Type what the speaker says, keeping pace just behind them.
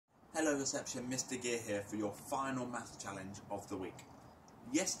Hello reception, Mr Geer here for your final math challenge of the week.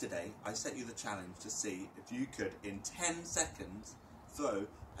 Yesterday I set you the challenge to see if you could in 10 seconds throw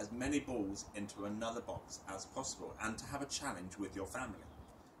as many balls into another box as possible and to have a challenge with your family.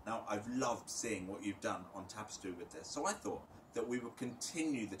 Now I've loved seeing what you've done on Tapestry with this, so I thought that we would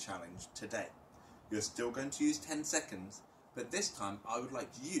continue the challenge today. You're still going to use 10 seconds, but this time I would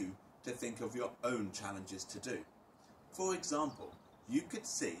like you to think of your own challenges to do. For example, you could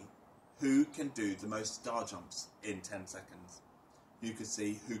see who can do the most star jumps in 10 seconds. You could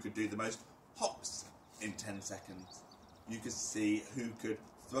see who could do the most hops in 10 seconds. You could see who could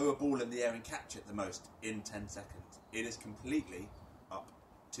throw a ball in the air and catch it the most in 10 seconds. It is completely up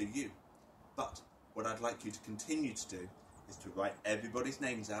to you. But what I'd like you to continue to do is to write everybody's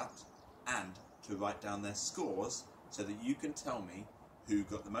names out and to write down their scores so that you can tell me who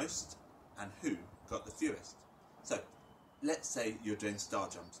got the most and who got the fewest. So, let's say you're doing star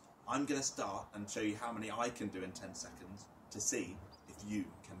jumps. I'm going to start and show you how many I can do in 10 seconds to see if you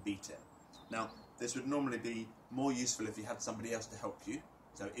can beat it. Now, this would normally be more useful if you had somebody else to help you.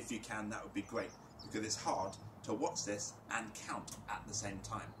 So if you can, that would be great, because it's hard to watch this and count at the same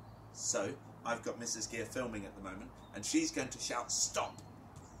time. So I've got Mrs Geer filming at the moment, and she's going to shout stop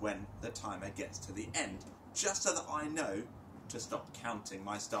when the timer gets to the end, just so that I know to stop counting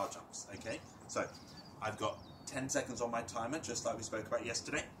my star jumps, okay? So I've got 10 seconds on my timer, just like we spoke about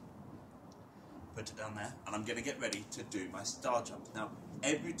yesterday. Put it down there, and I'm going to get ready to do my star jump. Now,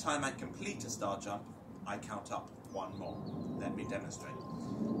 every time I complete a star jump, I count up one more. Let me demonstrate.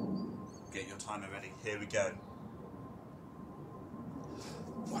 Get your timer ready. Here we go.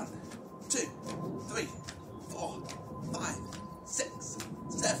 1, 2, 3, 4, 5, 6,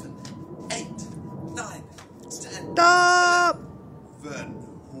 7, 8, 9, 10. Stop! 11.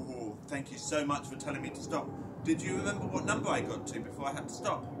 Ooh, thank you so much for telling me to stop. Did you remember what number I got to before I had to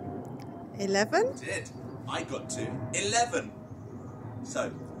stop? 11? Did. I got to 11.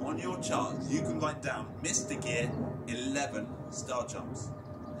 So, on your chart, you can write down Mr Geer 11 star jumps.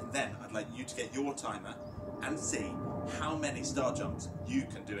 And then I'd like you to get your timer and see how many star jumps you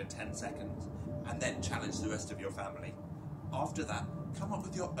can do in 10 seconds. And then challenge the rest of your family. After that, come up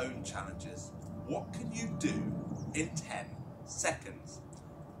with your own challenges. What can you do in 10 seconds?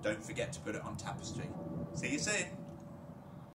 Don't forget to put it on Tapestry. See you soon.